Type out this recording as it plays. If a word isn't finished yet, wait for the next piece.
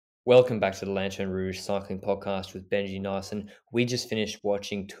Welcome back to the Lanterne Rouge Cycling Podcast with Benji Nyson. We just finished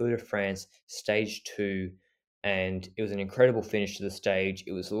watching Tour de France Stage 2, and it was an incredible finish to the stage.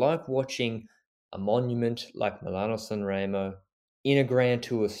 It was like watching a monument like Milano Sanremo in a Grand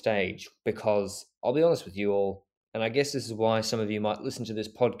Tour stage, because I'll be honest with you all, and I guess this is why some of you might listen to this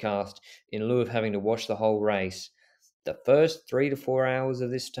podcast in lieu of having to watch the whole race. The first 3 to 4 hours of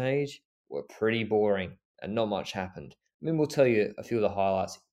this stage were pretty boring and not much happened. I mean, we'll tell you a few of the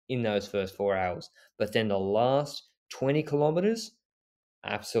highlights in those first 4 hours. But then the last 20 kilometers,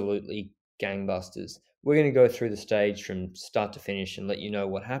 absolutely gangbusters. We're going to go through the stage from start to finish and let you know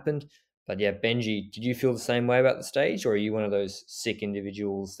what happened. But yeah, Benji, did you feel the same way about the stage, or are you one of those sick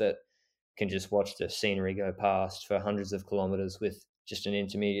individuals that can just watch the scenery go past for hundreds of kilometers with just an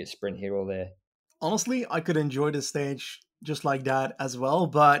intermediate sprint here or there? Honestly, I could enjoy the stage just like that as well,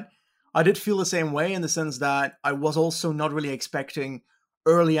 but I did feel the same way in the sense that I was also not really expecting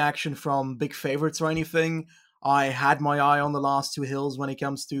early action from big favorites or anything. I had my eye on the last two hills when it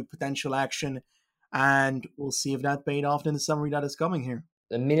comes to potential action, and we'll see if that paid off in the summary that is coming here.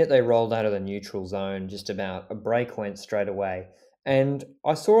 The minute they rolled out of the neutral zone, just about a break went straight away. And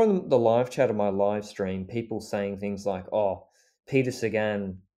I saw on the live chat of my live stream people saying things like, oh, Peter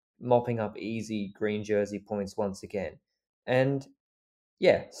Sagan mopping up easy green jersey points once again. And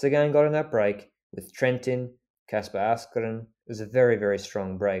yeah, Sagan got in that break with Trentin, Casper Askren. It was a very, very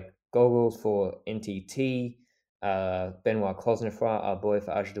strong break. Goggles for NTT, Benoit Cosnefroy, our boy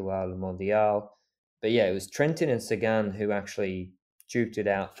for Agedouard Le Mondial. But yeah, it was Trentin and Sagan who actually duked it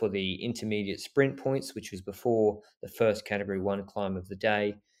out for the intermediate sprint points, which was before the first Category 1 climb of the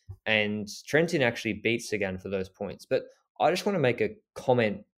day. And Trentin actually beat Sagan for those points. But I just want to make a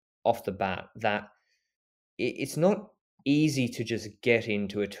comment off the bat that it's not easy to just get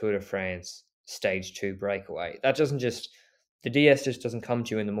into a Tour de France stage 2 breakaway. That doesn't just, the DS just doesn't come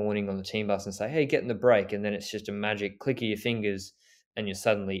to you in the morning on the team bus and say, hey, get in the break. And then it's just a magic click of your fingers and you're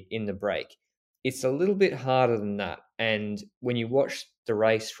suddenly in the break. It's a little bit harder than that. And when you watch the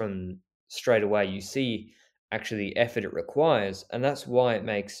race from straight away, you see actually the effort it requires. And that's why it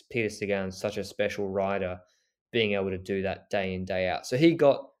makes Peter Sagan such a special rider, being able to do that day in, day out. So he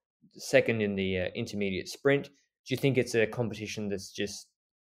got second in the intermediate sprint. Do you think it's a competition that's just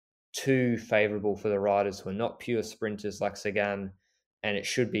too favourable for the riders who are not pure sprinters like Sagan, and it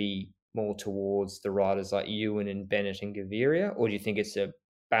should be more towards the riders like Ewan and Bennett and Gaviria? Or do you think it's a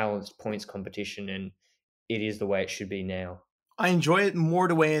balanced points competition and it is the way it should be now? I enjoy it more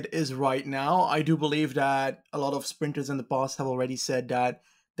the way it is right now. I do believe that a lot of sprinters in the past have already said that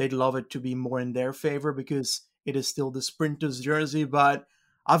they'd love it to be more in their favor because it is still the sprinter's jersey, but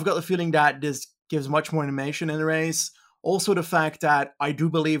I've got the feeling that this gives much more animation in the race. Also, the fact that I do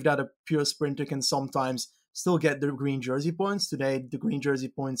believe that a pure sprinter can sometimes still get the green jersey points. Today, the green jersey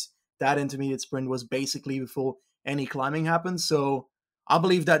points, that intermediate sprint was basically before any climbing happened. So I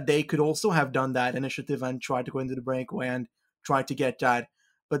believe that they could also have done that initiative and tried to go into the breakaway and try to get that.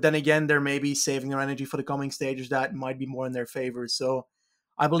 But then again, they're maybe saving their energy for the coming stages that might be more in their favor. So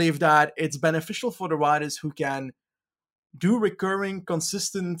I believe that it's beneficial for the riders who can do recurring,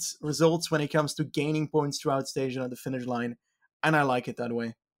 consistent results when it comes to gaining points throughout stage and at the finish line. And I like it that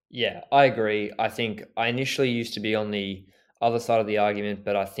way. Yeah, I agree. I think I initially used to be on the other side of the argument,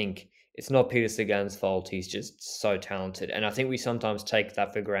 but I think it's not Peter Sagan's fault. He's just so talented. And I think we sometimes take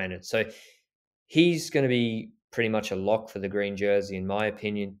that for granted. So he's going to be pretty much a lock for the green jersey, in my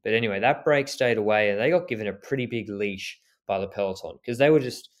opinion. But anyway, that break stayed away, and they got given a pretty big leash by the peloton because they were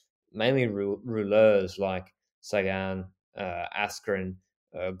just mainly rouleurs like Sagan, Askren,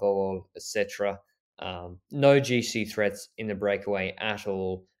 Gogol, etc. No GC threats in the breakaway at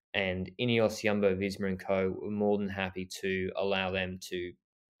all, and Ineos, Jumbo, Visma and Co were more than happy to allow them to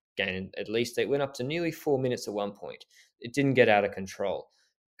gain. At least they went up to nearly 4 minutes at one point. It didn't get out of control.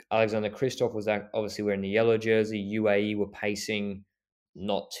 Alexander Kristoff was obviously wearing the yellow jersey. UAE were pacing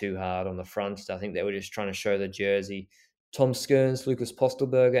not too hard on the front. I think they were just trying to show the jersey. Tom Skerns, Lucas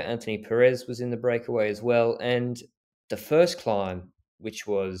Postelberger, Anthony Perez was in the breakaway as well. And the first climb, which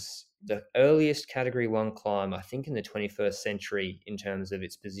was the earliest Category 1 climb, I think, in the 21st century in terms of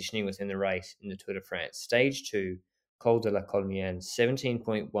its positioning within the race in the Tour de France. Stage 2, Col de la Colmienne,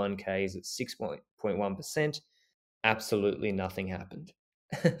 17.1 Ks at 6.1%. Absolutely nothing happened.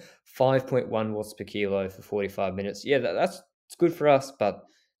 5.1 watts per kilo for 45 minutes. Yeah, that's it's good for us, but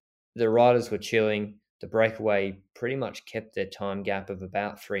the riders were chilling. The breakaway pretty much kept their time gap of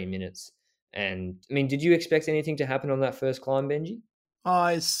about 3 minutes. And I mean, did you expect anything to happen on that first climb, Benji?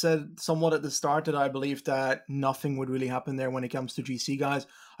 I said somewhat at the start that I believe that nothing would really happen there when it comes to GC guys.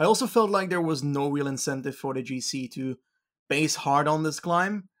 I also felt like there was no real incentive for the GC to base hard on this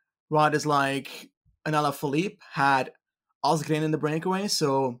climb. riders like an Alaphilippe had Asgreen in the breakaway,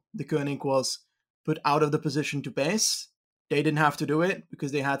 so the Koenig was put out of the position to pace. They didn't have to do it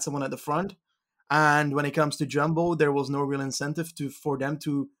because they had someone at the front. And when it comes to Jumbo, there was no real incentive for them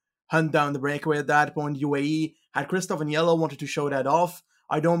to hunt down the breakaway at that point. UAE had Christoph and Yellow wanted to show that off.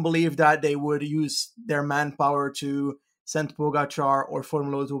 I don't believe that they would use their manpower to send Pogacar or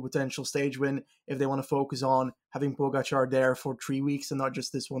Formolo to a potential stage win if they want to focus on having Pogacar there for 3 weeks and not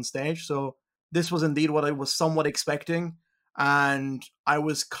just this one stage. So this was indeed what I was somewhat expecting. And I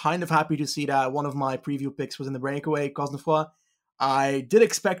was kind of happy to see that one of my preview picks was in the breakaway, Cosnefroy. I did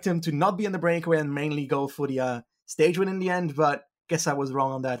expect him to not be in the breakaway and mainly go for the stage win in the end, but guess I was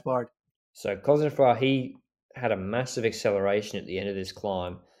wrong on that part. So Cosnefroy, he had a massive acceleration at the end of this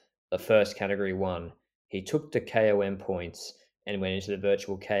climb, the first category one. He took the KOM points and went into the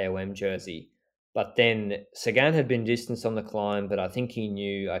virtual KOM jersey. But then Sagan had been distanced on the climb, but I think he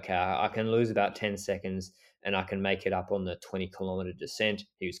knew, okay, I can lose about 10 seconds and I can make it up on the 20-kilometer descent.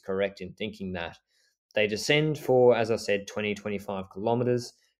 He was correct in thinking that. They descend for, as I said, 20, 25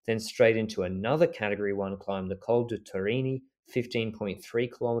 kilometers, then straight into another category one climb, the Col de Torini,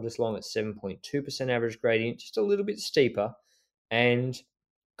 15.3 kilometers long at 7.2% average gradient, just a little bit steeper. And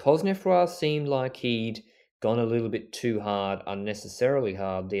Cosnefroy seemed like he'd gone a little bit too hard, unnecessarily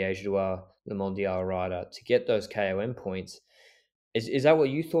hard, the Age-Loire Le Mondial rider, to get those KOM points. Is that what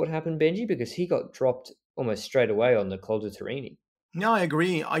you thought happened, Benji? Because he got dropped almost straight away on the Col de Torini. No, I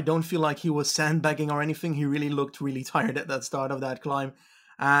agree. I don't feel like he was sandbagging or anything. He really looked really tired at that start of that climb.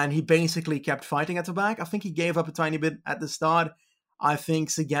 And he basically kept fighting at the back. I think he gave up a tiny bit at the start. I think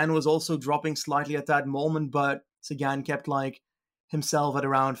Sagan was also dropping slightly at that moment, but Sagan kept like himself at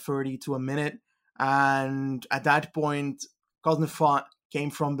around 30 to a minute. And at that point, Cosnefroy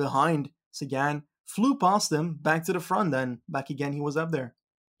came from behind Sagan, flew past him, back to the front, then back again, he was up there.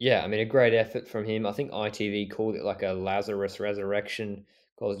 Yeah, I mean, a great effort from him. I think ITV called it like a Lazarus resurrection.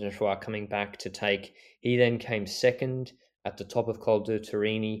 Cosnefroy coming back to take. He then came second at the top of Col de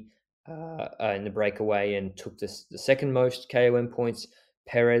Torini in the breakaway and took the second most KOM points.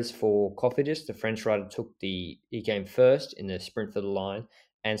 Perez for Cofidis, the French rider, he came first in the sprint for the line,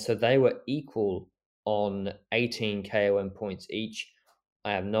 and so they were equal on 18 KOM points each.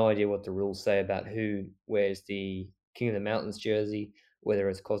 I have no idea what the rules say about who wears the King of the Mountains jersey, whether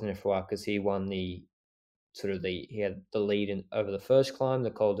it's Cosnefroy because he won he had the lead over the first climb, the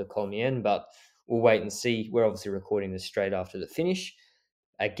Col de Colmien, but we'll wait and see. We're obviously recording this straight after the finish.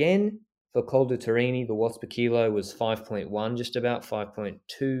 Again, for Col de Torini, the watts per kilo was 5.1, just about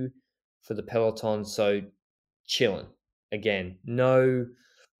 5.2 for the peloton. So chilling. Again,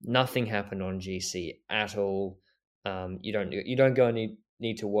 nothing happened on GC at all. You don't go and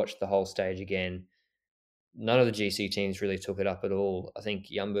need to watch the whole stage again. None of the GC teams really took it up at all. I think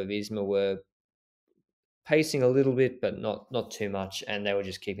Jumbo-Visma were pacing a little bit, but not too much, and they were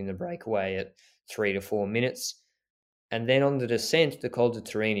just keeping the breakaway at 3 to 4 minutes. And then on the descent, the Col de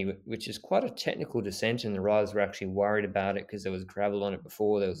Torini, which is quite a technical descent, and the riders were actually worried about it because there was gravel on it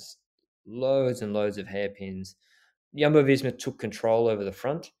before. There was loads and loads of hairpins. Jumbo-Visma took control over the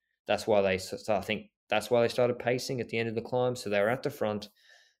front. I think that's why they started pacing at the end of the climb. So they were at the front.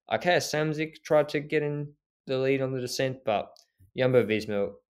 Arkea Samsic tried to get in the lead on the descent, but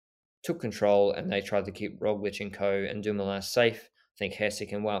Jumbo-Visma took control and they tried to keep Roglic and Co. and Dumoulin safe. I think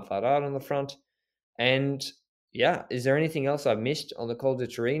Hessek and Wout van Aert on the front. And yeah, is there anything else I've missed on the Col de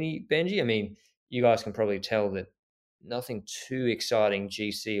Torini, Benji? I mean, you guys can probably tell that nothing too exciting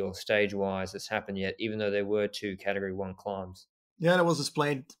GC or stage-wise has happened yet, even though there were 2 Category 1 climbs. Yeah, that was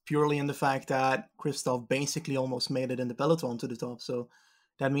displayed purely in the fact that Christoph basically almost made it in the peloton to the top. So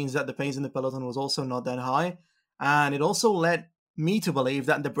that means that the pace in the peloton was also not that high. And it also led me to believe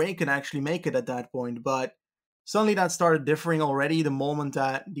that the break could actually make it at that point. But suddenly that started differing already the moment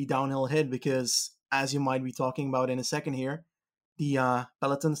that the downhill hit, because as you might be talking about in a second here, the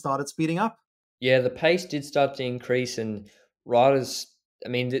peloton started speeding up. Yeah, the pace did start to increase, and riders. I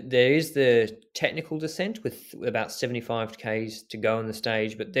mean, there is the technical descent with about 75 k's to go on the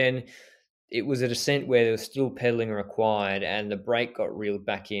stage, but then it was a descent where there was still pedaling required, and the brake got reeled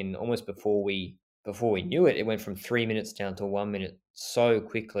back in almost before we knew it. It went from 3 minutes down to 1 minute so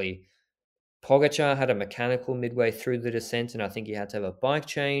quickly. Pogacar had a mechanical midway through the descent, and I think he had to have a bike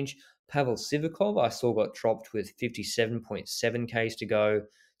change. Pavel Sivakov, I saw, got dropped with 57.7 k's to go.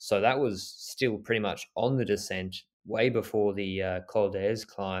 So that was still pretty much on the descent, way before the Col d'Aز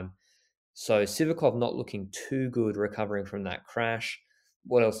climb. So Sivakov not looking too good recovering from that crash.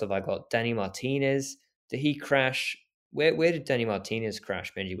 What else have I got? Danny Martinez. Did he crash? Where did Danny Martinez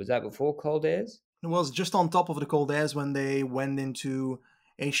crash, Benji? Was that before Col d'Az? It was just on top of the Col d'Az when they went into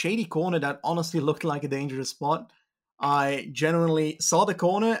a shady corner that honestly looked like a dangerous spot. I genuinely saw the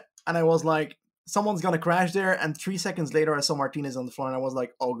corner and I was like, someone's gonna crash there. And 3 seconds later, I saw Martinez on the floor and I was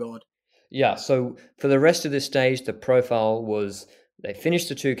like, oh god. Yeah, so for the rest of this stage, the profile was they finished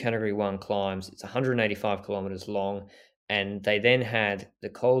the two Category 1 climbs. It's 185 kilometers long. And they then had the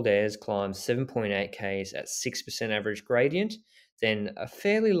Col d'Air's climb 7.8 Ks at 6% average gradient, then a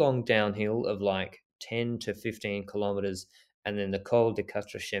fairly long downhill of like 10 to 15 kilometers, and then the Col de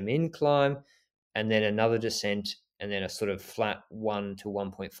Quatre Chemins climb, and then another descent, and then a sort of flat 1 to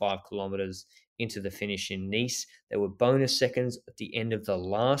 1.5 kilometers into the finish in Nice. There were bonus seconds at the end of the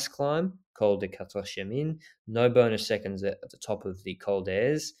last climb, Col de Quatre Chemins, no bonus seconds at the top of the Col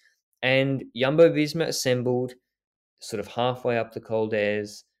d'Air's. And Jumbo Visma assembled sort of halfway up the Col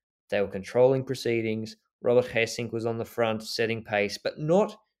d'Air's. They were controlling proceedings. Robert Hessink was on the front, setting pace, but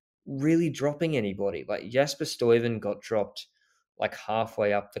not really dropping anybody. Like Jasper Stuyven got dropped like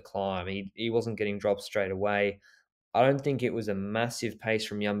halfway up the climb. He wasn't getting dropped straight away. I don't think it was a massive pace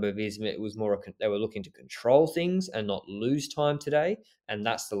from Jumbo Visma. It was more they were looking to control things and not lose time today, and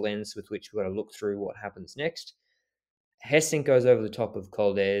that's the lens with which we've got to look through what happens next. Hessink goes over the top of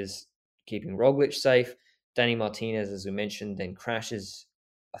Col d'Air's, keeping Roglic safe. Danny Martinez, as we mentioned, then crashes,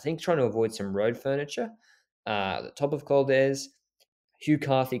 I think trying to avoid some road furniture at the top of Col d'Air's. Hugh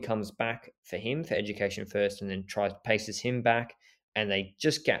Carthy comes back for him for Education First and then paces him back, and they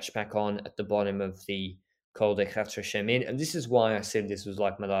just catch back on at the bottom of the Col de Quatre Chemins. And this is why I said this was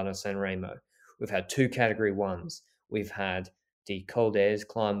like Milano San Remo. We've had two Category 1s. We've had the Col d'Air's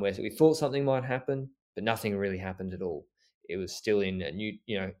climb where we thought something might happen, but nothing really happened at all. It was still in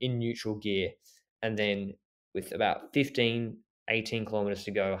in neutral gear. And then with about 15, 18 kilometers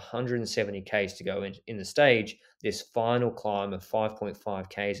to go, 170 Ks to go in the stage, this final climb of 5.5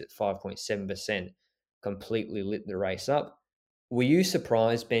 Ks at 5.7% completely lit the race up. Were you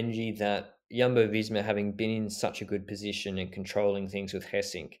surprised, Benji, that Jumbo Visma, having been in such a good position and controlling things with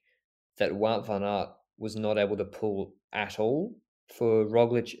Hessink, that Wout van Aert was not able to pull at all for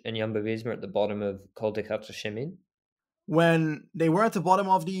Roglic and Jumbo Visma at the bottom of Col de Quatre Chemins? When they were at the bottom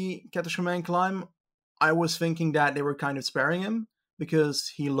of the Quatre climb, I was thinking that they were kind of sparing him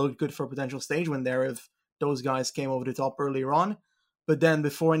because he looked good for a potential stage win there if those guys came over the top earlier on. But then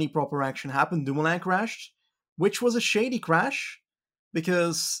before any proper action happened, Dumoulin crashed, which was a shady crash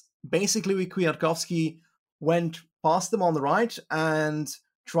because basically Kwiatkowski went past him on the right and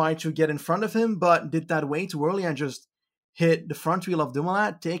tried to get in front of him, but did that way too early and just hit the front wheel of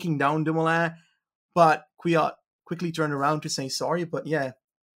Dumoulin, taking down Dumoulin. But Kwiat quickly turned around to say sorry, but yeah,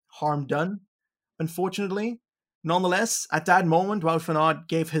 harm done, unfortunately. Nonetheless, at that moment, Wout van Aert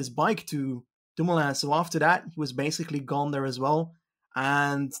gave his bike to Dumoulin, so after that, he was basically gone there as well.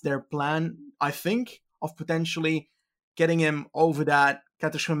 And their plan, I think, of potentially getting him over that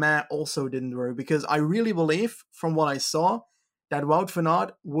Quatre also didn't work, because I really believe, from what I saw, that Wout van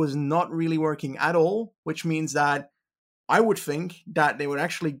Aert was not really working at all, which means that I would think that they were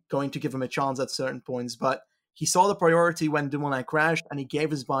actually going to give him a chance at certain points, but he saw the priority when Dumoulin crashed and he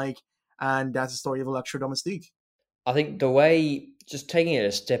gave his bike, and that's the story of Electro Domestique. I think the way, just taking it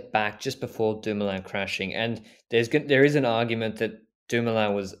a step back just before Dumoulin crashing, and there is an argument that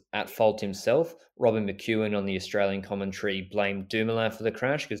Dumoulin was at fault himself. Robin McEwen on the Australian commentary blamed Dumoulin for the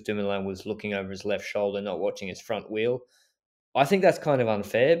crash because Dumoulin was looking over his left shoulder, not watching his front wheel. I think that's kind of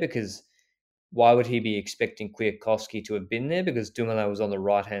unfair because why would he be expecting Kwiatkowski to have been there? Because Dumoulin was on the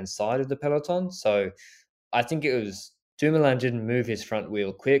right-hand side of the peloton. So I think it was Dumoulin didn't move his front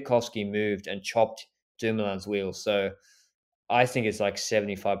wheel. Kwiatkowski moved and chopped Dumoulin's wheel. So I think it's like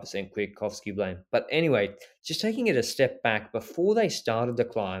 75% Kwiatkowski blame. But anyway, just taking it a step back before they started the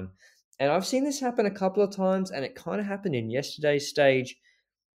climb, and I've seen this happen a couple of times, and it kind of happened in yesterday's stage.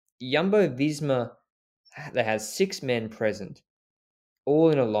 Jumbo Visma, they had 6 men present,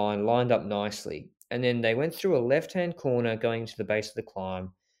 all in a line, lined up nicely. And then they went through a left-hand corner going to the base of the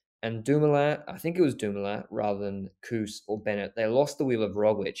climb. And Dumoulin, I think it was Dumoulin rather than Kuss or Bennett, they lost the wheel of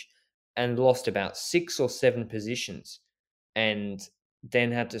Roglic and lost about 6 or 7 positions. And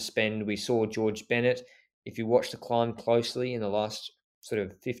then had to spend, we saw George Bennett. If you watch the climb closely in the last sort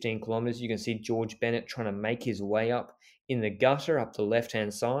of 15 kilometers, you can see George Bennett trying to make his way up in the gutter up the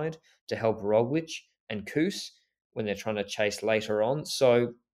left-hand side to help Roglic and Kuss when they're trying to chase later on.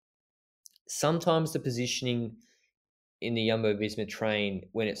 So sometimes the positioning in the Jumbo Visma train,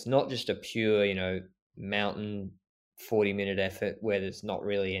 when it's not just a pure, mountain 40-minute effort where there's not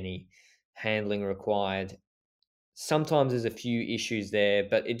really any handling required, sometimes there's a few issues there,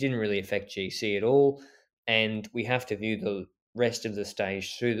 but it didn't really affect GC at all. And we have to view the rest of the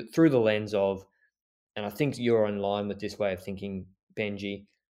stage through the lens of, and I think you're in line with this way of thinking, Benji.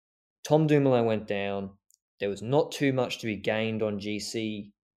 Tom Dumoulin went down. There was not too much to be gained on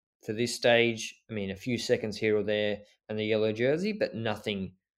GC for this stage. I mean, a few seconds here or there and the yellow jersey, but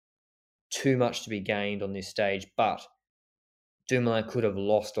nothing too much to be gained on this stage. But Dumoulin could have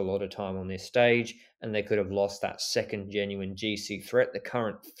lost a lot of time on this stage, and they could have lost that second genuine GC threat, the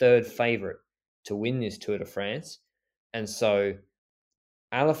current third favourite to win this Tour de France. And so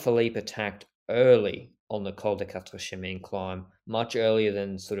Alaphilippe attacked early on the Col de Quatre Chemins climb, much earlier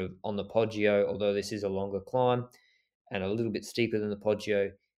than sort of on the Poggio, although this is a longer climb and a little bit steeper than the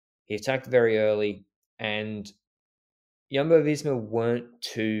Poggio. He attacked very early, and Jumbo-Visma weren't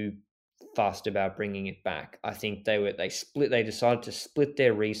too fussed about bringing it back. I think they decided to split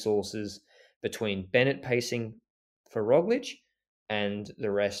their resources between Bennett pacing for Roglic, and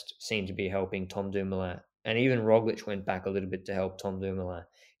the rest seemed to be helping Tom Dumoulin. And even Roglic went back a little bit to help Tom Dumoulin.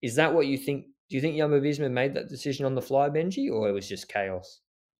 Is that what you think? Do you think Jumbo-Visma made that decision on the fly, Benji, or it was just chaos?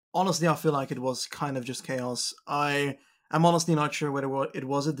 Honestly, I feel like it was kind of just chaos. I'm honestly not sure whether it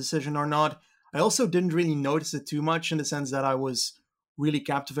was a decision or not. I also didn't really notice it too much in the sense that I was really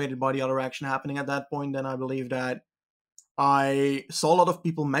captivated by the other action happening at that point. And I believe that I saw a lot of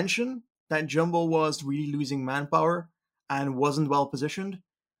people mention that Jumbo was really losing manpower and wasn't well positioned.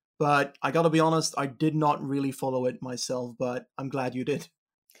 But I gotta be honest, I did not really follow it myself, but I'm glad you did.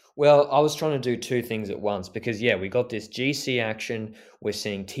 Well, I was trying to do two things at once because, yeah, we got this GC action. We're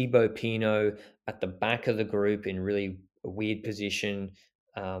seeing Thibaut Pinot at the back of the group in really a weird position,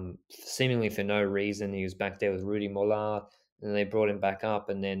 seemingly for no reason. He was back there with Rudy Mollard, and they brought him back up.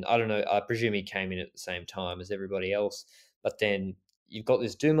 And then, I don't know, I presume he came in at the same time as everybody else. But then you've got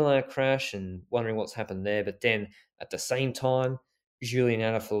this Dumoulin crash and wondering what's happened there. But then at the same time, Julian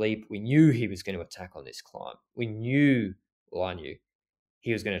Alaphilippe, we knew he was going to attack on this climb. We knew, well, I knew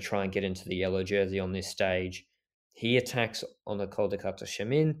he was going to try and get into the yellow jersey on this stage. He attacks on the Col de Quatre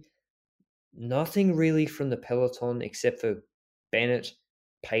Chemins. Nothing really from the peloton except for Bennett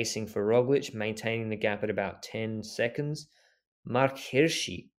pacing for Roglic, maintaining the gap at about 10 seconds. Marc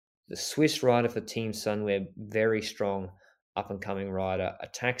Hirschi, the Swiss rider for Team Sunweb, very strong up-and-coming rider,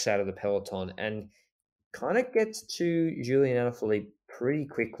 attacks out of the peloton and kind of gets to Julian Alaphilippe pretty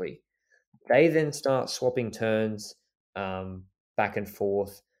quickly. They then start swapping turns back and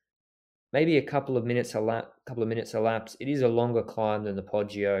forth. Maybe a couple of minutes elapse. It is a longer climb than the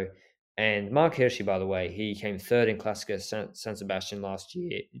Poggio. And Marc Hirschi, by the way, he came third in Classica San Sebastian last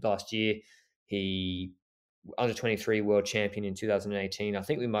year. He under 23 world champion in 2018. I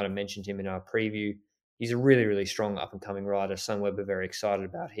think we might have mentioned him in our preview. He's a really, really strong up and coming rider. Sunweb are very excited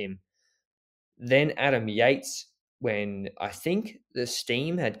about him. Then Adam Yates, when I think the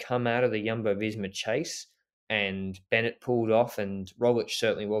steam had come out of the Jumbo-Visma chase and Bennett pulled off and Roglic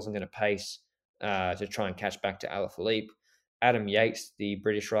certainly wasn't going to pace to try and catch back to Alaphilippe. Adam Yates, the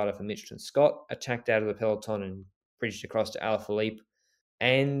British rider for Mitchelton Scott, attacked out of the peloton and bridged across to Alaphilippe.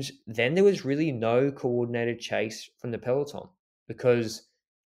 And then there was really no coordinated chase from the peloton because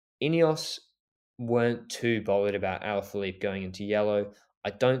Ineos weren't too bothered about Alaphilippe going into yellow. I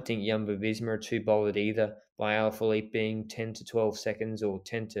don't think Jumbo-Visma are too bothered either by Alaphilippe being 10 to 12 seconds or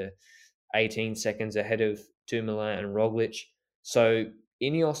 10 to 18 seconds ahead of Dumoulin and Roglic. So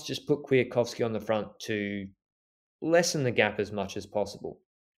Ineos just put Kwiatkowski on the front to lessen the gap as much as possible.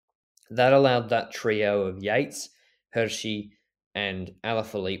 That allowed that trio of Yates, Hirschi, and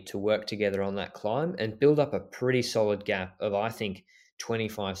Alaphilippe to work together on that climb and build up a pretty solid gap of, I think,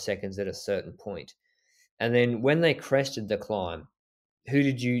 25 seconds at a certain point. And then when they crested the climb, who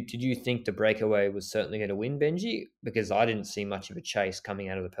did you think the breakaway was certainly going to win, Benji? Because I didn't see much of a chase coming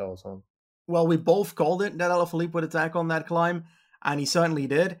out of the peloton. Well, we both called it that Alaphilippe would attack on that climb, and he certainly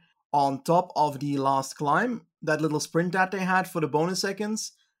did. On top of the last climb, that little sprint that they had for the bonus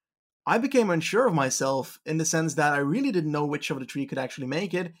seconds, I became unsure of myself in the sense that I really didn't know which of the three could actually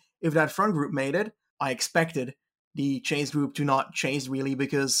make it. If that front group made it, I expected the chase group to not chase really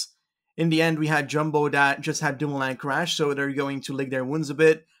because in the end we had Jumbo that just had Dumoulin crash, so they're going to lick their wounds a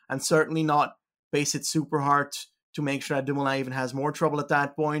bit and certainly not base it super hard to make sure that Dumoulin even has more trouble at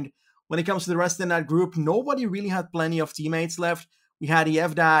that point. When it comes to the rest in that group, nobody really had plenty of teammates left. We had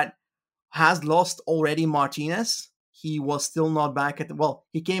EF that has lost already Martinez. He was still not back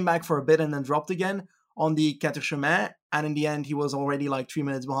he came back for a bit and then dropped again on the Quatre Chemins. And in the end, he was already like 3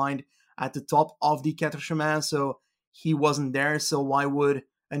 minutes behind at the top of the Quatre Chemins. So he wasn't there. So why would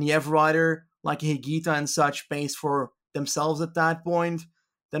an EF rider like Higuita and such pace for themselves at that point?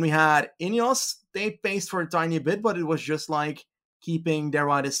 Then we had Ineos. They paced for a tiny bit, but it was just like keeping their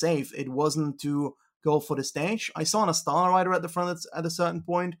riders safe. It wasn't to go for the stage. I saw an Astana rider at the front at a certain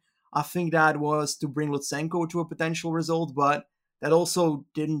point. I think that was to bring Lutsenko to a potential result, but that also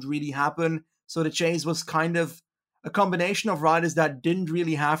didn't really happen. So the chase was kind of a combination of riders that didn't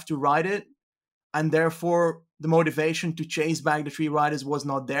really have to ride it, and therefore the motivation to chase back the three riders was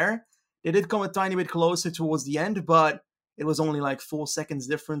not there. They did come a tiny bit closer towards the end, but it was only like 4 seconds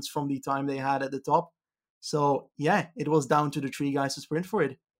difference from the time they had at the top. So yeah, it was down to the three guys to sprint for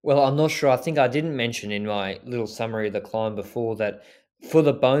it. Well, I'm not sure. I think I didn't mention in my little summary of the climb before that for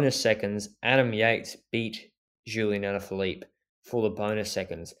the bonus seconds, Adam Yates beat Julian Alaphilippe for the bonus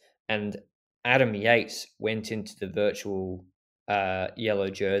seconds. And Adam Yates went into the virtual yellow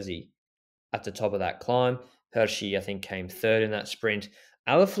jersey at the top of that climb. Hershey, I think, came third in that sprint.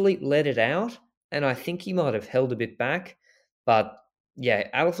 Alaphilippe led it out, and I think he might have held a bit back. But yeah,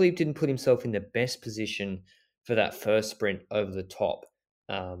 Alaphilippe didn't put himself in the best position for that first sprint over the top.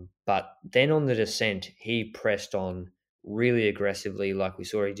 But then on the descent, he pressed on really aggressively, like we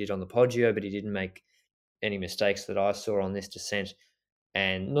saw he did on the Poggio, but he didn't make any mistakes that I saw on this descent,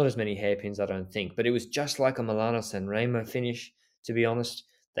 and not as many hairpins, I don't think. But it was just like a Milano San Remo finish, to be honest.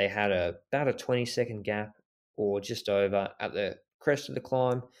 They had about a 20-second gap or just over at the crest of the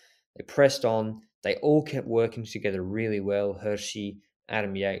climb. They pressed on. They all kept working together really well, Hershey,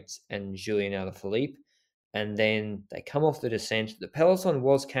 Adam Yates, and Julien Alaphilippe. And then they come off the descent. The peloton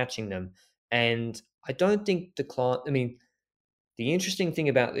was catching them. And I don't think the climb, I mean, the interesting thing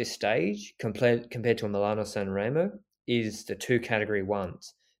about this stage, compared to a Milano San Remo, is the two category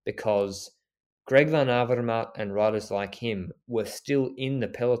ones, because Greg Van Avermaet and riders like him were still in the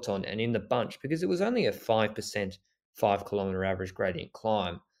peloton and in the bunch because it was only a 5%, 5 kilometer average gradient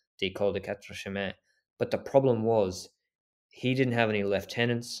climb, the Col de Quatre Chemins. But the problem was he didn't have any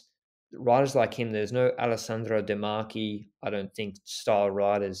lieutenants. Riders like him, there's no Alessandro De Marchi, I don't think, style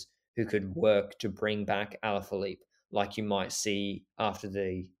riders who could work to bring back Alaphilippe like you might see after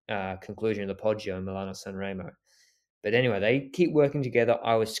the conclusion of the Poggio in Milano San Remo. But anyway, they keep working together.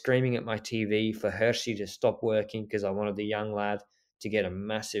 I was screaming at my TV for Hershey to stop working because I wanted the young lad to get a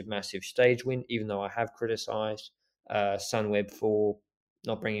massive, massive stage win, even though I have criticised Sunweb for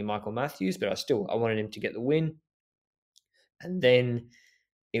not bringing Michael Matthews, but I wanted him to get the win. And then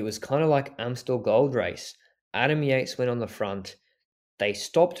it was kind of like Amstel Gold Race. Adam Yates went on the front. They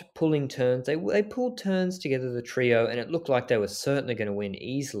stopped pulling turns. They pulled turns together, the trio, and it looked like they were certainly going to win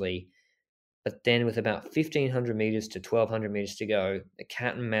easily. But then, with about 1,500 meters to 1,200 meters to go, the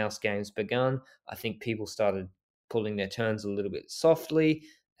cat and mouse games begun. I think people started pulling their turns a little bit softly,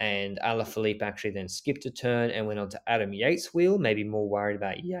 and Alaphilippe actually then skipped a turn and went on to Adam Yates' wheel, maybe more worried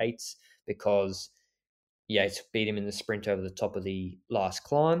about Yates because Yates beat him in the sprint over the top of the last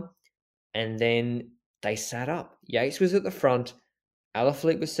climb. And then they sat up. Yates was at the front.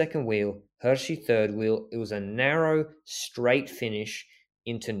 Alaphilippe was second wheel, Hershey third wheel. It was a narrow, straight finish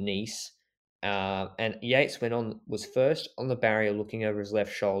into Nice. And Yates was first on the barrier looking over his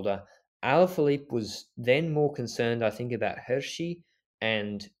left shoulder. Alaphilippe was then more concerned, I think, about Hershey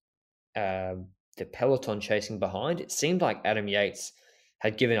and the peloton chasing behind. It seemed like Adam Yates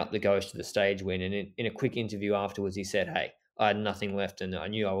had given up the ghost of the stage win. And in a quick interview afterwards, he said, "Hey, I had nothing left and I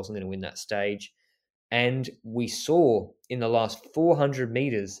knew I wasn't going to win that stage." And we saw in the last 400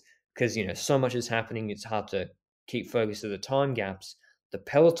 meters, because so much is happening, it's hard to keep focus of the time gaps. The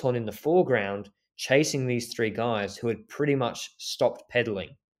peloton in the foreground chasing these three guys who had pretty much stopped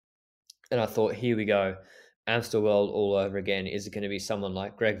pedaling. And I thought, here we go. Amstel World all over again. Is it going to be someone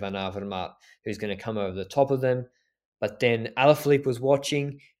like Greg Van Avermaet who's going to come over the top of them? But then Alaphilippe was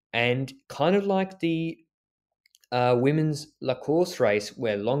watching, and kind of like the women's La Course race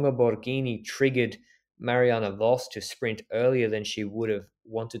where Longo Borghini triggered Marianne Vos to sprint earlier than she would have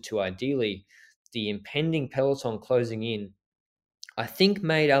wanted to ideally, the impending peloton closing in, I think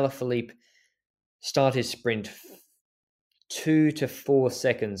made Alaphilippe start his sprint 2 to 4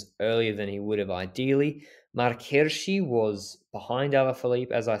 seconds earlier than he would have ideally. Marc Hirschi was behind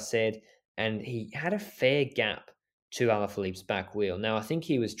Alaphilippe, as I said, and he had a fair gap to Alaphilippe's back wheel. Now, I think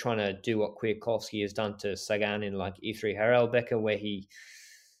he was trying to do what Kwiatkowski has done to Sagan in like E3 Harelbeke, where he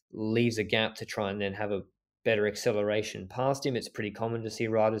leaves a gap to try and then have a better acceleration past him. It's pretty common to see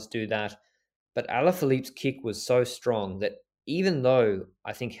riders do that. But Alaphilippe's kick was so strong that even though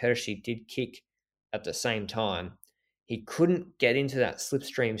I think Hershey did kick at the same time, he couldn't get into that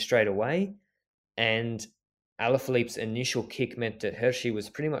slipstream straight away. And Alaphilippe's initial kick meant that Hershey was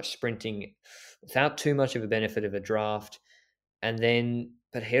pretty much sprinting without too much of a benefit of a draft.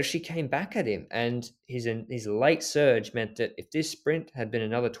 But Hershey came back at him, and his late surge meant that if this sprint had been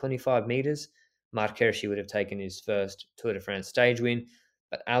another 25 meters, Marc Hirschi would have taken his first Tour de France stage win.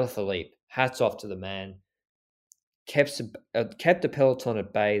 But Alaphilippe, hats off to the man, kept the peloton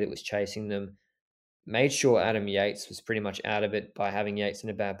at bay that was chasing them, made sure Adam Yates was pretty much out of it by having Yates in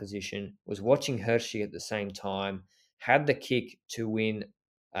a bad position, was watching Hershey at the same time, had the kick to win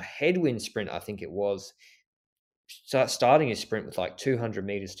a headwind sprint, I think it was, starting his sprint with like 200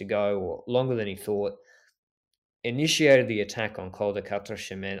 meters to go or longer than he thought, initiated the attack on Col de Quatre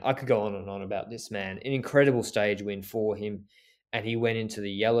Chemins. I could go on and on about this man. An incredible stage win for him. And he went into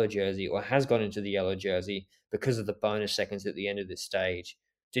the yellow jersey, or has gone into the yellow jersey, because of the bonus seconds at the end of this stage.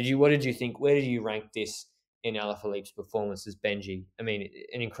 What did you think? Where did you rank this in Alaphilippe's performances, Benji? I mean,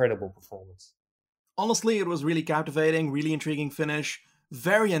 an incredible performance. Honestly, it was really captivating, really intriguing finish,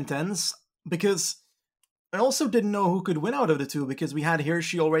 very intense, because I also didn't know who could win out of the two, because we had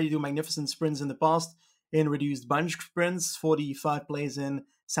Hirschi already do magnificent sprints in the past in reduced bunch sprints, 45 plays in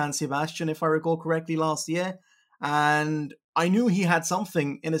San Sebastian, if I recall correctly, last year. And I knew he had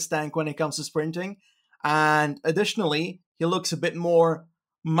something in his tank when it comes to sprinting. And additionally, he looks a bit more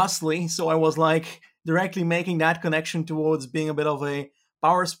muscly, so I was like directly making that connection towards being a bit of a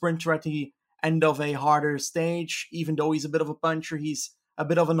power sprinter at the end of a harder stage. Even though he's a bit of a puncher, he's a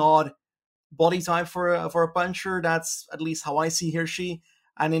bit of an odd body type for a puncher. That's at least how I see Hirschi.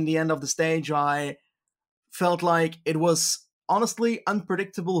 And in the end of the stage, I felt like it was honestly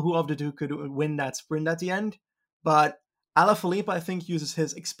unpredictable who of the two could win that sprint at the end. But Alaphilippe, I think, uses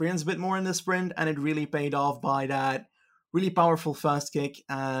his experience a bit more in the sprint, and it really paid off by that really powerful first kick.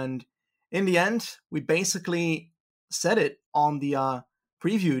 And in the end, we basically said it on the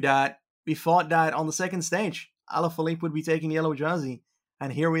preview that we thought that on the second stage, Alaphilippe would be taking the yellow jersey.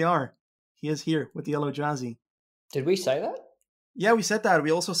 And here we are. He is here with the yellow jersey. Did we say that? Yeah, we said that.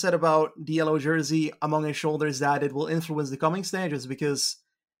 We also said about the yellow jersey among his shoulders that it will influence the coming stages, because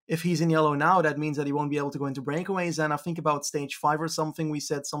if he's in yellow now, that means that he won't be able to go into breakaways. And I think about stage 5 or something, we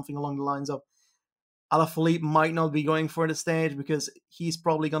said something along the lines of Alaphilippe might not be going for the stage because he's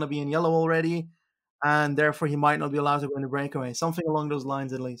probably going to be in yellow already, and therefore he might not be allowed to go into breakaway. Something along those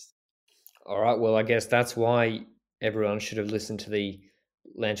lines, at least. All right. Well, I guess that's why everyone should have listened to the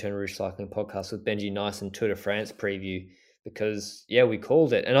Lanterne Rouge Cycling podcast with Benji Nice and Tour de France preview, because, yeah, we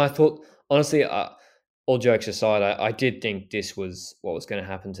called it. And I thought, honestly, all jokes aside, I did think this was what was going to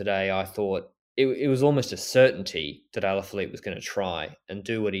happen today. I thought it was almost a certainty that Alaphilippe was going to try and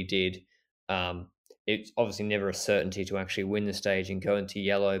do what he did. It's obviously never a certainty to actually win the stage and go into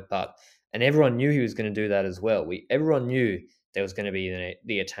yellow, and everyone knew he was going to do that as well. Everyone knew there was going to be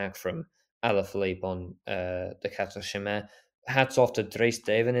the attack from Alaphilippe on the Quatre Chemins. Hats off to Dries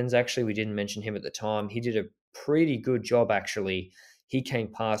Devenens, actually. We didn't mention him at the time. He did a pretty good job, actually. He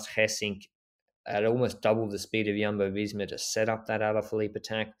came past Hessink at almost double the speed of Jumbo-Visma to set up that Alaphilippe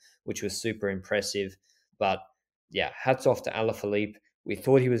attack, which was super impressive. But, yeah, hats off to Alaphilippe. We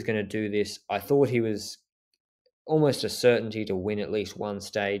thought he was going to do this. I thought he was almost a certainty to win at least one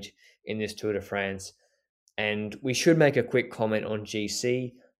stage in this Tour de France. And we should make a quick comment on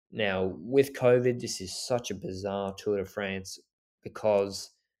GC. Now, with COVID, this is such a bizarre Tour de France,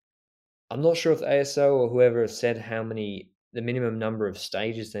 because I'm not sure if ASO or whoever has said the minimum number of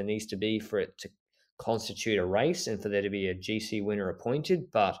stages there needs to be for it to constitute a race and for there to be a GC winner appointed,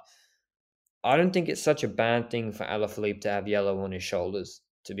 but I don't think it's such a bad thing for Alaphilippe to have yellow on his shoulders,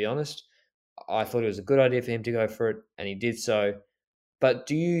 to be honest. I thought it was a good idea for him to go for it, and he did so. But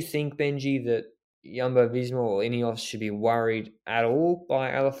do you think, Benji, that Jumbo-Visma or Ineos should be worried at all by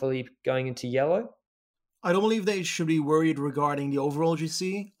Alaphilippe going into yellow? I don't believe they should be worried regarding the overall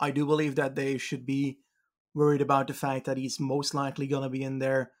GC. I do believe that they should be worried about the fact that he's most likely going to be in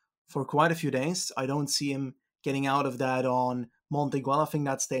there for quite a few days. I don't see him getting out of that on Montegual. I think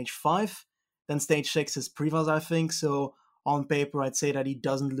that's stage 5. Then stage 6 is Privas, I think. So on paper, I'd say that he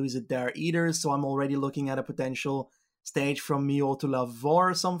doesn't lose it there either. So I'm already looking at a potential stage from Millau to La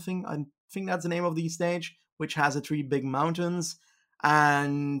Vore or something. I think that's the name of the stage, which has the 3 big mountains.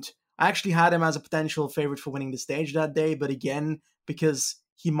 And I actually had him as a potential favorite for winning the stage that day, but again, because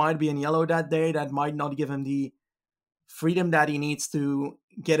he might be in yellow that day, that might not give him the freedom that he needs to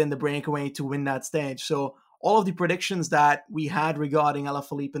get in the breakaway to win that stage. So all of the predictions that we had regarding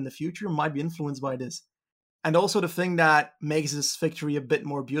Alaphilippe in the future might be influenced by this. And also the thing that makes this victory a bit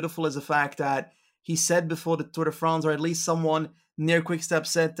more beautiful is the fact that he said before the Tour de France, or at least someone near Quickstep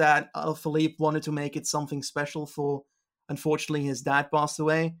said that Alaphilippe wanted to make it something special for, unfortunately, his dad passed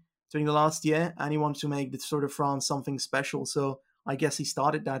away during the last year, and he wanted to make the Tour de France something special. So I guess he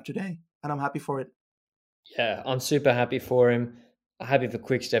started that today, and I'm happy for it. Yeah, I'm super happy for him. Happy for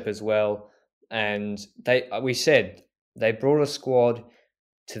Quickstep as well. And we said they brought a squad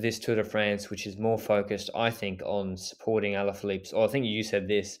to this Tour de France, which is more focused, I think, on supporting Alaphilippe's, or I think you said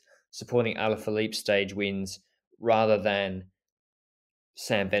this, supporting Alaphilippe's stage wins rather than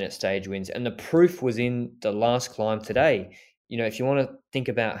Sam Bennett stage wins. And the proof was in the last climb today. If you want to think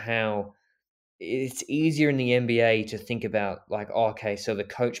about how it's easier in the NBA to think about like, oh, okay, so the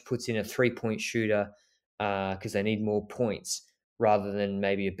coach puts in a 3-point shooter because they need more points rather than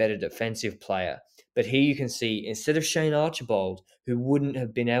maybe a better defensive player. But here you can see instead of Shane Archibald, who wouldn't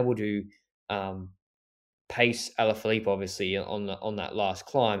have been able to pace Alaphilippe, obviously, on that last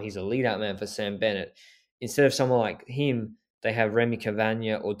climb. He's a lead-out man for Sam Bennett. Instead of someone like him, they have Remy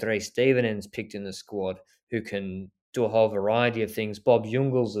Cavagna or Dre Stevenens picked in the squad who can do a whole variety of things. Bob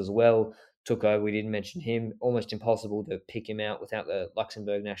Jungels as well took over. We didn't mention him. Almost impossible to pick him out without the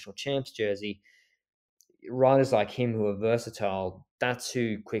Luxembourg national champs jersey. Riders like him who are versatile, that's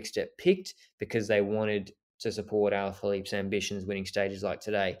who Quickstep picked because they wanted to support Alaphilippe's ambitions winning stages like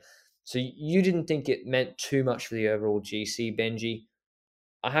today. So you didn't think it meant too much for the overall GC, Benji.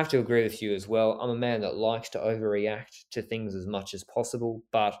 I have to agree with you as well. I'm a man that likes to overreact to things as much as possible.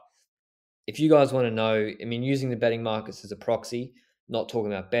 But if you guys want to know, I mean, using the betting markets as a proxy, not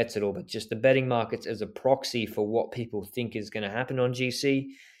talking about bets at all, but just the betting markets as a proxy for what people think is going to happen on GC,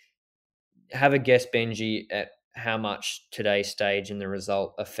 have a guess, Benji, at how much today's stage and the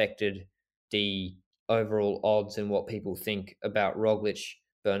result affected the overall odds and what people think about Roglic,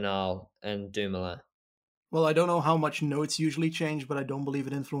 Bernal, and Dumoulin. Well, I don't know how much notes usually change, but I don't believe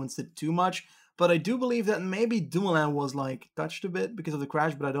it influenced it too much. But I do believe that maybe Dumoulin was like touched a bit because of the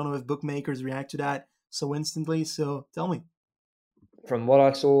crash, but I don't know if bookmakers react to that so instantly. So tell me. From what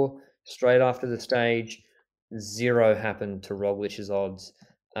I saw straight after the stage, zero happened to Roglic's odds.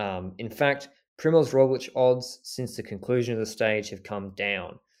 In fact, Primoz Roglic odds since the conclusion of the stage have come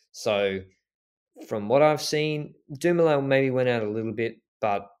down. So from what I've seen, Dumoulin maybe went out a little bit,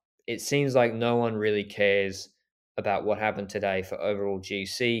 but it seems like no one really cares about what happened today for overall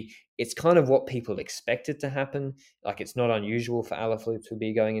GC. It's kind of what people expected to happen. Like it's not unusual for Alaphilippe to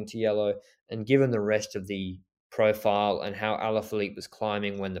be going into yellow, and given the rest of the profile and how Alaphilippe was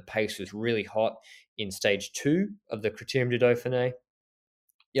climbing when the pace was really hot in stage 2 of the Criterium du Dauphiné,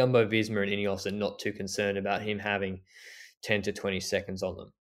 Jumbo Visma and Ineos are not too concerned about him having 10 to 20 seconds on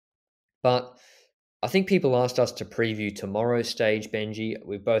them. But I think people asked us to preview tomorrow's stage, Benji.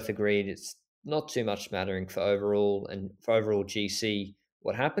 We've both agreed it's not too much mattering for overall GC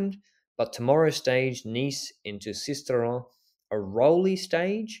what happened. But tomorrow's stage, Nice into Sisteron, a rolly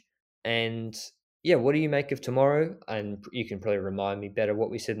stage. And yeah, what do you make of tomorrow? And you can probably remind me better what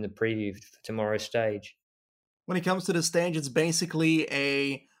we said in the preview for tomorrow's stage. When it comes to the stage, it's basically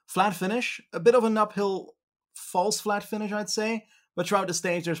a flat finish, a bit of an uphill false flat finish, I'd say. But throughout the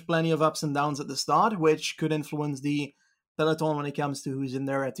stage, there's plenty of ups and downs at the start, which could influence the peloton when it comes to who's in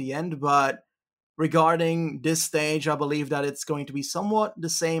there at the end. But regarding this stage, I believe that it's going to be somewhat the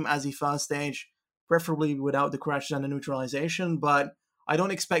same as the first stage, preferably without the crashes and the neutralization. But I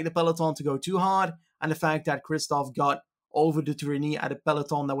don't expect the peloton to go too hard. And the fact that Christoph got over the Turini at a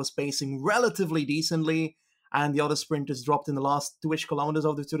peloton that was pacing relatively decently, and the other sprinters dropped in the last 2-ish kilometers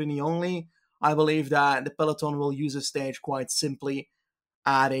of the Turini only, I believe that the peloton will use a stage quite simply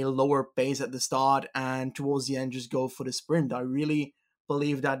at a lower pace at the start and towards the end just go for the sprint. I really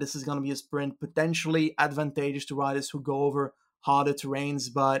believe that this is going to be a sprint potentially advantageous to riders who go over harder terrains,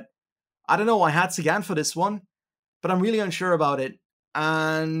 but I don't know. I had Sagan for this one, but I'm really unsure about it.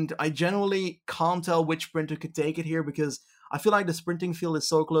 And I generally can't tell which sprinter could take it here because I feel like the sprinting field is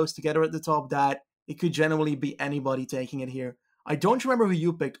so close together at the top that it could generally be anybody taking it here. I don't remember who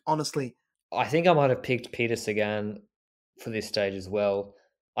you picked, honestly. I think I might have picked Peter Sagan for this stage as well.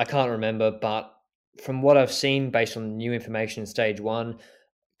 I can't remember, but from what I've seen based on new information in stage 1,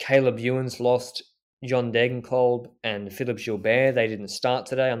 Caleb Ewan's lost John Degenkolb and Philip Gilbert. They didn't start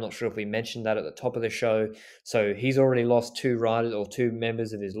today. I'm not sure if we mentioned that at the top of the show. So he's already lost 2 riders or 2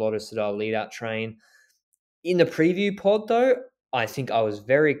 members of his Lotto Soudal lead-out train. In the preview pod, though, I think I was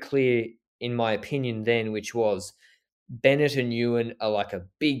very clear in my opinion then, which was Bennett and Ewan are like a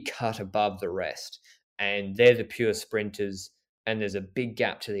big cut above the rest, and they're the pure sprinters, and there's a big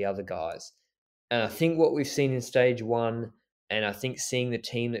gap to the other guys. And I think what we've seen in stage 1, and I think seeing the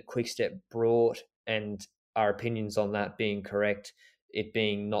team that Quickstep brought and our opinions on that being correct, it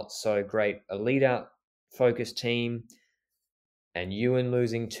being not so great a lead-out focused team, and Ewan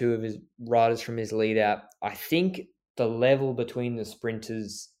losing 2 of his riders from his lead-out, I think the level between the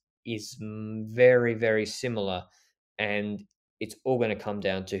sprinters is very, very similar, and it's all going to come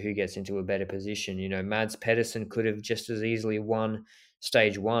down to who gets into a better position. Mads Pedersen could have just as easily won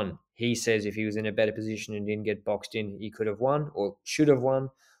stage 1. He says if he was in a better position and didn't get boxed in, he could have won or should have won.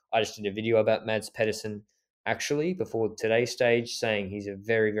 I just did a video about Mads Pedersen actually before today's stage saying he's a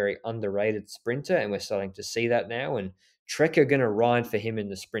very, very underrated sprinter, and we're starting to see that now, and Trekker going to ride for him in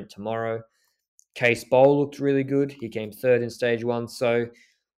the sprint tomorrow. Case Bowl looked really good. He came third in stage 1. So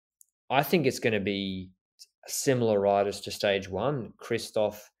I think it's going to be similar riders to stage 1.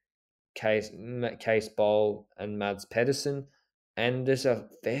 Christoph, Case Bowl, and Mads Pedersen. And there's a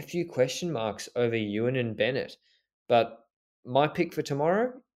fair few question marks over Ewan and Bennett. But my pick for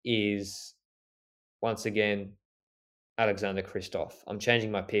tomorrow is, once again, Alexander Kristoff. I'm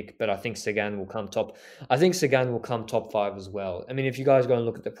changing my pick, but I think Sagan will come top. I think Sagan will come top 5 as well. I mean, if you guys go and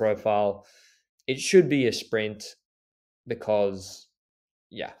look at the profile, it should be a sprint because,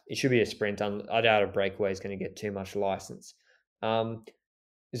 yeah, it should be a sprint. I doubt a breakaway is going to get too much license.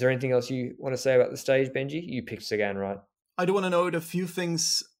 Is there anything else you want to say about the stage, Benji? You picked Sagan, right? I do want to note a few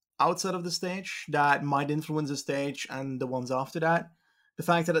things outside of the stage that might influence the stage and the ones after that. The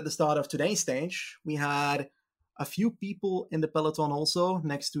fact that at the start of today's stage, we had a few people in the peloton also,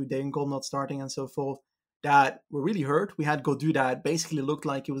 next to Degenkolb not starting and so forth, that were really hurt. We had Gaudu that basically looked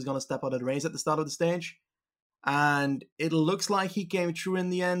like he was going to step out of the race at the start of the stage. And it looks like he came through in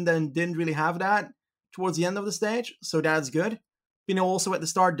the end and didn't really have that towards the end of the stage. So that's good. Pinot also at the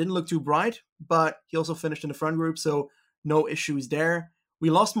start didn't look too bright, but he also finished in the front group, so no issues there. We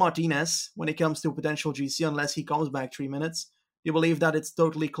lost Martinez when it comes to potential GC unless he comes back 3 minutes. Do you believe that it's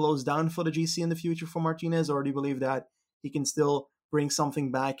totally closed down for the GC in the future for Martinez, or do you believe that he can still bring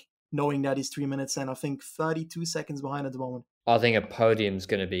something back knowing that he's 3 minutes and I think 32 seconds behind at the moment? I think a podium's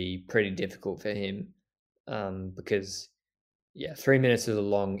going to be pretty difficult for him because, 3 minutes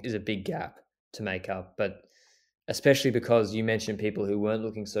is a big gap to make up, but especially because you mentioned people who weren't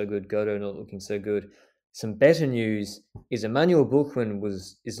looking so good, Godo not looking so good. Some better news is Emmanuel Buchmann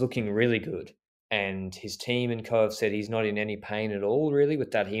is looking really good, and his team and co have said he's not in any pain at all, really,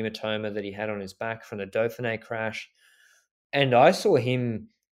 with that hematoma that he had on his back from the Dauphiné crash. And I saw him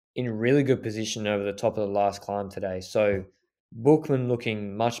in really good position over the top of the last climb today. So Buchmann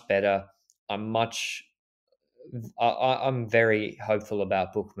looking much better. I'm very hopeful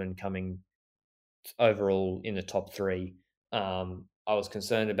about Buchmann coming overall in the top 3. I was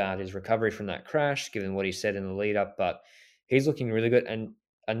concerned about his recovery from that crash, given what he said in the lead up, but he's looking really good. And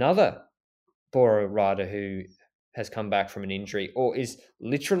another Bora rider who has come back from an injury or is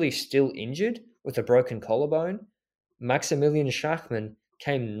literally still injured with a broken collarbone, Maximilian Schachmann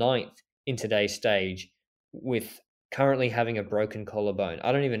came 9th in today's stage with currently having a broken collarbone.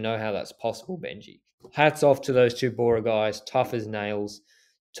 I don't even know how that's possible, Benji. Hats off to those 2 Bora guys, tough as nails.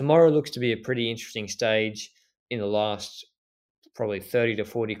 Tomorrow looks to be a pretty interesting stage in the last probably 30 to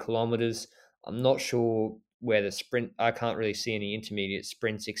 40 kilometers. I'm not sure where the sprint, I can't really see any intermediate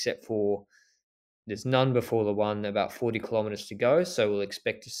sprints except for there's none before the one about 40 kilometers to go. So we'll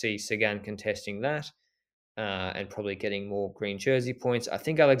expect to see Sagan contesting that and probably getting more green jersey points. I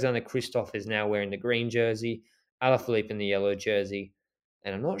think Alexander Kristoff is now wearing the green jersey, Alaphilippe in the yellow jersey,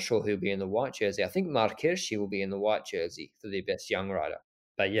 and I'm not sure who'll be in the white jersey. I think Mark Hirschi will be in the white jersey for the best young rider.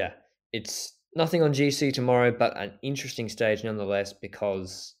 But yeah, it's nothing on GC tomorrow, but an interesting stage nonetheless,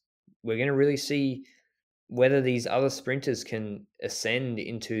 because we're going to really see whether these other sprinters can ascend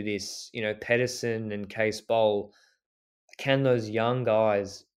into this, Pedersen and Case Bowl. Can those young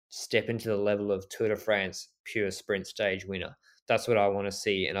guys step into the level of Tour de France pure sprint stage winner? That's what I want to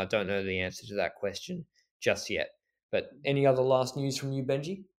see, and I don't know the answer to that question just yet. But any other last news from you,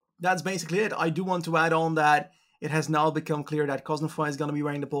 Benji? That's basically it. I do want to add on that it has now become clear that Cosnefroy is going to be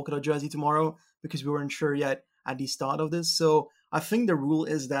wearing the polka dot jersey tomorrow because we weren't sure yet at the start of this. So I think the rule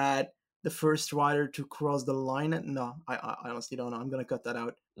is that the first rider to cross the line. No, I honestly don't know. I'm going to cut that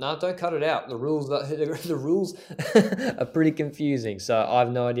out. No, don't cut it out. The rules are pretty confusing. So I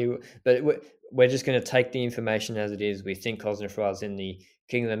have no idea. But we're just going to take the information as it is. We think Cosnefroy is in the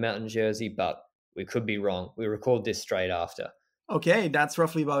King of the Mountain jersey, but we could be wrong. We record this straight after. Okay, that's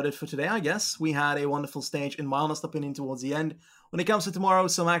roughly about it for today, I guess. We had a wonderful stage, in my honest opinion, towards the end. When it comes to tomorrow,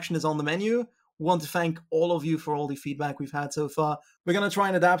 some action is on the menu. We want to thank all of you for all the feedback we've had so far. We're going to try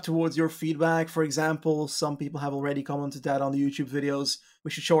and adapt towards your feedback. For example, some people have already commented that on the YouTube videos.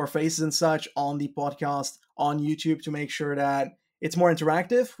 We should show our faces and such on the podcast on YouTube to make sure that it's more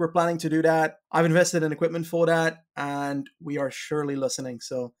interactive. We're planning to do that. I've invested in equipment for that, and we are surely listening.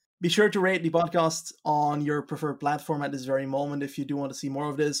 So be sure to rate the podcast on your preferred platform at this very moment if you do want to see more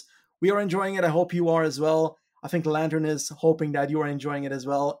of this. We are enjoying it. I hope you are as well. I think Lantern is hoping that you are enjoying it as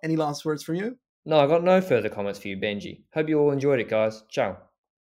well. Any last words from you? No, I got no further comments for you, Benji. Hope you all enjoyed it, guys. Ciao.